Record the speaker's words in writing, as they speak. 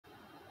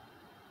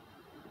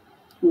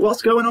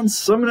What's going on,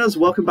 Summoners?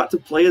 Welcome back to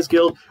Players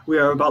Guild. We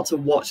are about to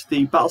watch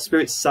the Battle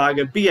Spirits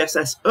Saga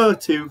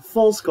BSS02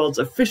 False Gods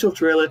official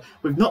trailer.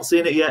 We've not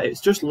seen it yet,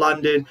 it's just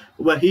landed.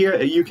 We're here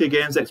at UK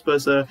Games Expo,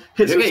 so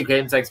UK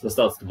Games Expo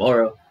starts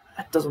tomorrow.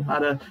 It doesn't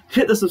matter.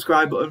 Hit the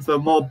subscribe button for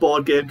more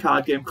board game,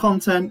 card game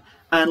content,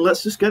 and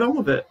let's just get on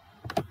with it.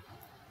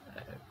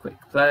 Quick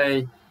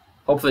play.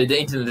 Hopefully the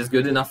internet is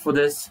good enough for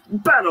this.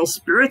 Battle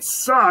Spirits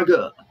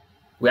Saga!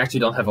 We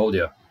actually don't have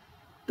audio.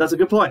 That's a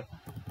good point.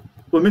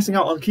 We're missing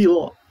out on key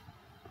lore.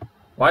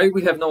 Why do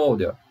we have no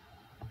audio?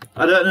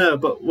 I don't know,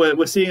 but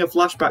we're seeing a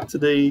flashback to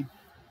the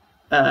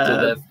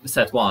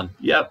set one.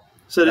 Yep.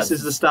 So this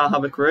is the Star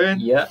Havoc Rain.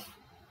 Yeah.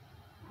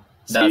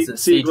 That's a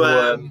Seed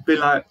Worm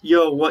being like,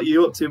 yo, what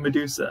you up to,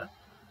 Medusa?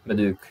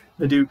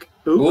 Meduke.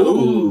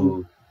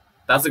 Ooh.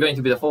 That's going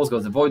to be the False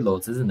Gods, the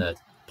Voidlords, isn't it?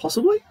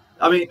 Possibly.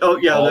 I mean, oh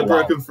yeah, they're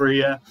broken free,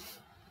 yeah.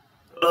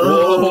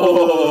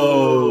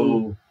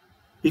 Oh!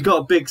 He got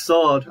a big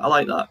sword. I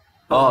like that.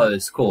 Oh,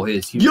 it's cool.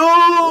 Here's huge. Yo!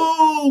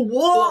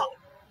 What?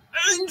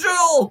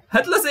 Angel!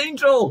 Headless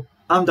Angel!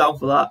 I'm down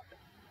for that.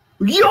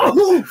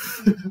 Yo!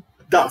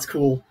 That's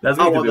cool. That's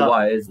going to be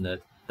white, isn't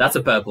it? That's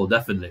a purple,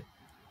 definitely.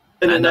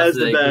 And then there's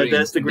the bird.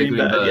 There's the green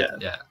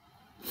bird. Yeah.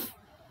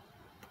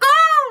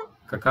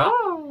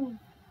 Cacao!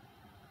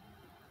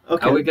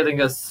 Okay. Are we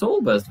getting a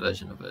Soul Burst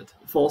version of it?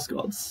 False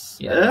Gods.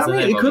 Yeah, I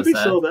mean, it could be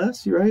Soul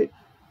Burst, you're right.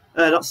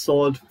 That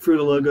sword through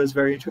the logo is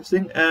very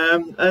interesting.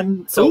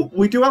 And so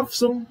we do have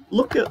some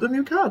look at the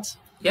new cards.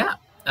 Yeah,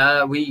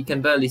 we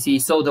can barely see.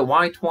 So the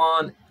white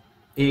one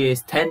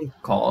is 10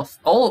 cost.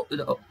 All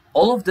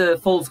of the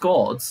False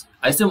Gods,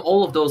 I assume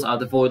all of those are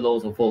the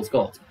Voidlords or False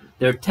Gods.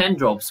 They're 10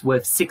 drops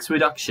with 6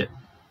 reduction.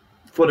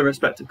 For the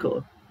respective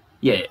colour.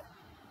 Yeah.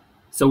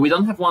 So we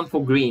don't have one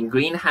for green.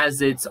 Green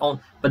has its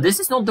own, but this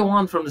is not the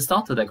one from the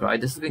starter deck,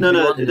 right? This is going to be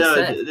one in the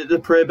set. The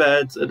Prey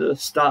Birds are the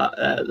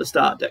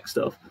start deck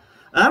stuff.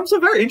 So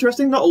very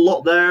interesting. Not a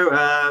lot there.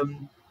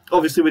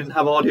 Obviously, we didn't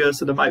have audio,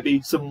 so there might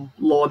be some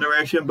lore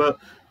narration. But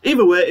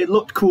either way, it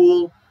looked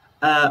cool.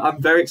 I'm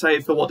very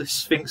excited for what this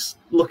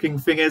Sphinx-looking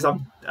thing is.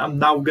 I'm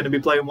now going to be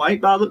playing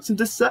white by the looks of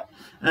this set.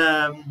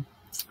 No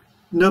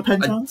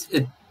Pentons.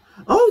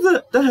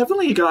 Oh, the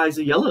Heavenly guys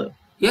are yellow.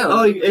 Yeah,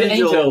 oh,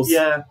 angels.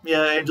 Yeah,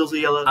 angels are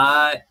yellow.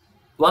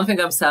 One thing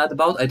I'm sad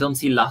about, I don't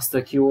see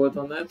Luster keyword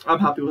on it. I'm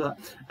happy with that.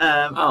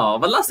 Oh,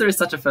 but Luster is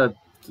such a fair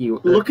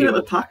keyword. Looking at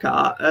the pack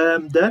art,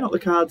 they're not the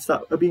cards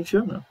that are being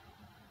shown now.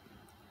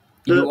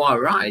 You are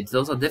right.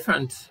 Those are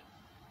different.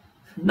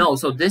 No,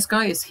 so this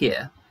guy is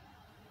here.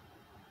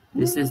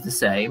 This is the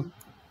same.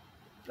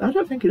 I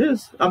don't think it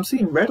is. I'm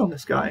seeing red on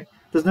this guy.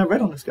 There's no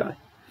red on this guy.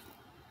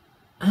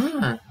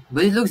 Ah,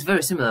 but it looks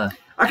very similar.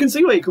 I can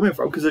see where you're coming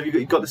from because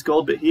you've got this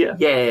gold bit here.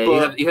 Yeah,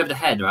 you have the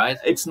head, right?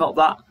 It's not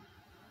that.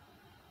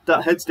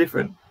 That head's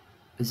different.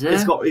 Is it?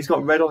 He's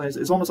got red on his.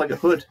 It's almost like a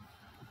hood.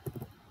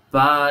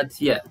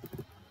 But yeah,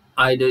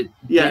 I did.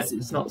 Yeah,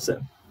 it's not the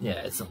same. Yeah,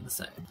 it's not the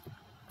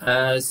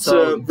same.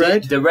 So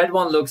red. The red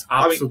one looks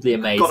absolutely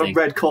amazing. Got a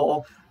red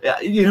core. Yeah,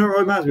 you know what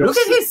it reminds me of? Look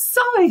at his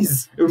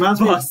size. It reminds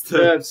me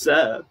of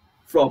Ser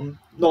from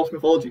Norse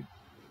mythology.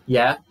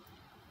 Yeah.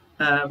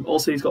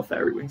 Also, he's got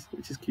fairy wings,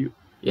 which is cute.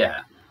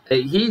 Yeah.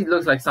 He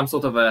looks like some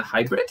sort of a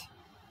hybrid.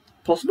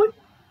 Possibly.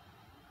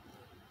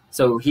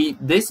 So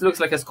this looks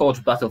like a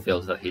Scorched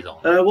Battlefield that he's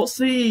on. What's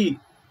the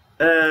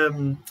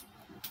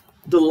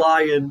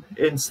lion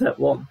in set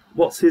 1?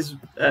 What's his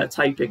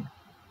typing?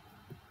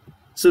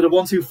 So the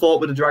ones who fought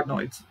with the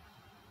Dragnoids.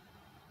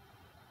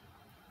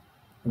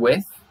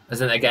 With?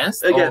 As in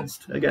against?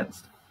 Against.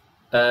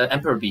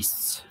 Emperor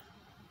Beasts.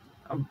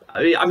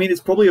 I mean,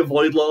 it's probably a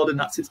Voidlord and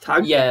that's its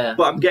tag. Yeah.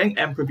 But I'm getting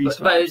Emperor Beast.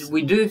 But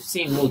we do have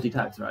seen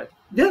multi-tags, right?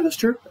 Yeah, that's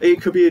true.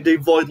 It could be the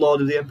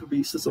Voidlord of the Emperor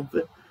Beast or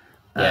something.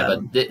 Yeah,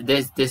 but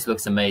this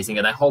looks amazing,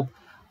 and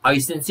I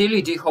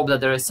sincerely do hope that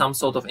there is some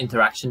sort of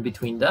interaction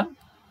between them.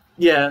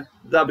 Yeah,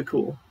 that'd be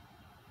cool.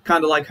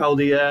 Kind of like how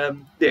the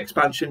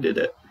expansion did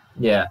it.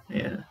 Yeah.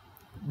 Yeah.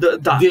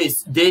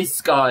 This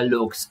guy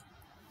looks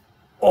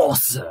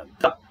awesome.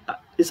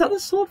 Is that the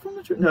sword from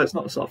the trailer? No, it's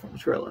not the sword from the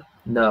trailer.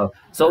 No.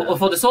 So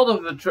for the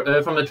sword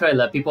from the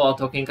trailer, people are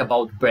talking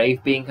about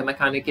Brave being a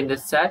mechanic in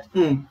this set.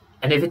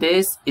 And if it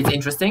is, it's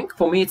interesting.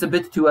 For me, it's a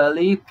bit too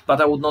early, but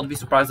I would not be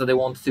surprised that they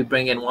want to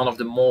bring in one of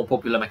the more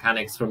popular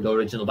mechanics from the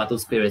original Battle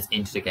Spirits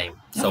into the game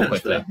so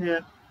quickly.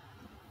 Yeah.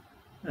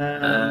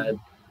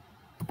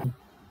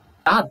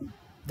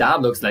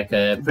 That looks like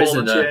a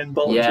prisoner.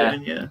 Ball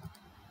chain, yeah.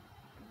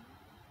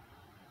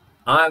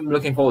 I'm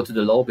looking forward to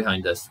the lore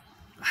behind this.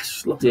 I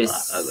just love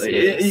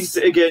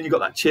that. Again, you got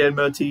that chain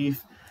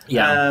motif.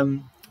 Yeah.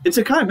 It's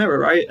a chimera,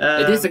 right?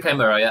 It is a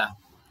chimera, yeah.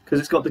 Because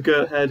it's got the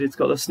goat head, it's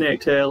got the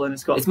snake tail, and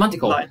it's got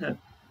Manticore. Lion head.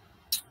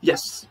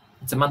 Yes.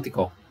 It's a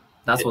Manticore.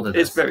 That's what it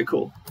is. It's very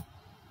cool.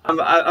 I'm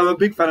a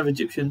big fan of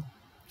Egyptian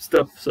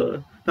stuff,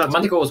 so...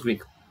 Manticore was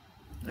Greek.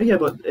 Yeah,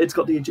 but it's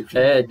got the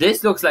Egyptian.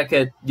 This looks like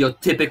your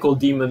typical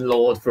demon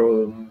lord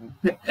from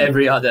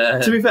every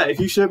other... To be fair, if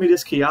you showed me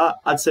this key art,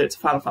 I'd say it's a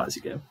Final Fantasy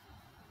game.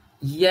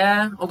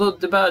 Yeah, although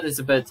the bird is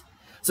a bit...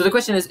 So the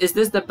question is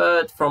this the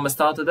bird from a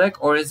starter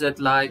deck, or is it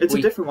like It's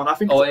a different one, I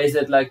think. or is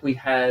it like we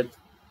had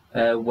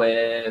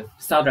with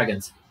Star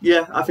Dragons?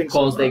 Yeah, I think so.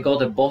 Because they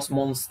got a boss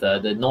monster,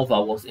 the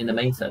Nova was in the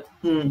main set.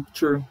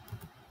 True.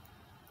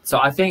 So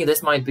I think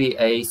this might be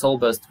a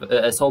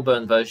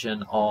Soulburn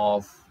version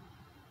of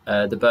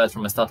the bird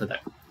from a starter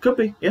deck. Could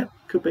be, yeah,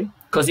 could be.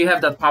 Because you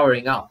have that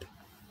powering up.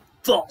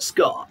 False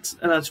Gods,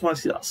 and I just want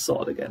to see that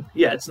sword again.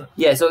 Yeah, it's not...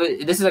 Yeah, so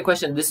this is a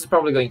question. This is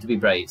probably going to be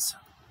Braves.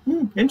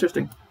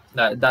 Interesting.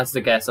 That's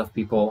the guess of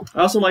people. I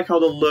also like how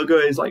the logo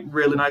is like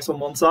really nice on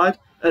one side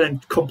and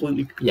then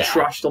completely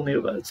trashed on the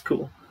other. It's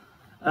cool.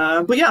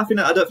 But yeah, I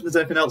don't think there's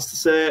anything else to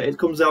say. It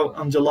comes out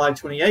on July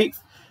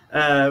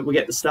 28th. We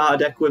get the starter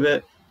deck with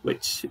it,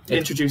 which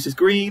introduces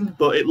green,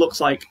 but it looks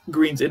like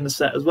green's in the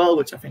set as well,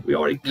 which I think we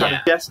already kind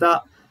of guessed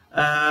at.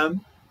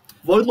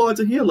 Voidlords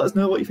are here. Let us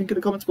know what you think in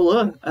the comments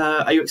below.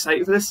 Are you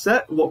excited for this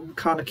set? What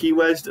kind of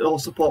keywords or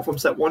support from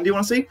set 1 do you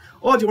want to see?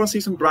 Or do you want to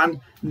see some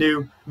brand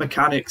new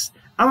mechanics?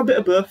 I'm a bit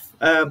of both.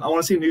 I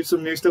want to see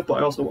some new stuff, but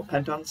I also want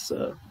pentans.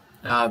 So.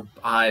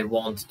 I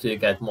want to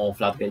get more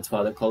floodgates for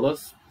other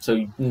colors,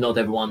 so not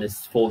everyone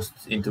is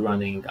forced into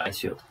running Ice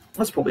Shield.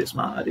 That's probably a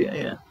smart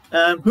idea,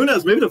 yeah. Who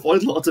knows, maybe the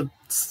Voidlords are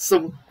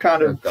some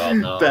kind of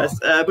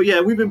best. But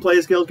yeah, we've been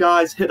Players Guild,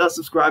 guys. Hit that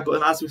subscribe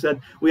button. As we said,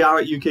 we are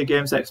at UK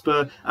Games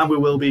Expo, and we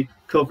will be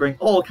covering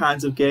all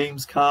kinds of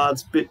games,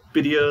 cards,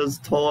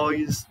 videos,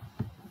 toys,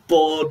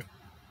 board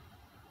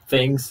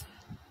things,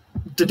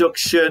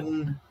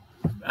 deduction,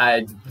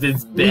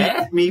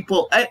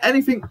 meeple,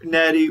 anything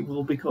nerdy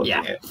will be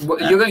covering it.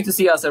 You're going to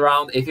see us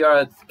around. If you're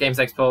at Games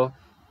Expo,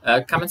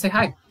 come and say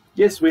hi.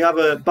 Yes, we have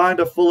a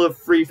binder full of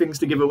free things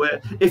to give away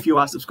if you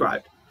are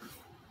subscribed.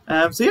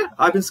 So yeah,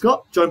 I've been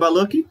Scott, joined by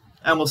Loki,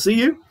 and we'll see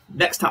you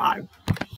next time.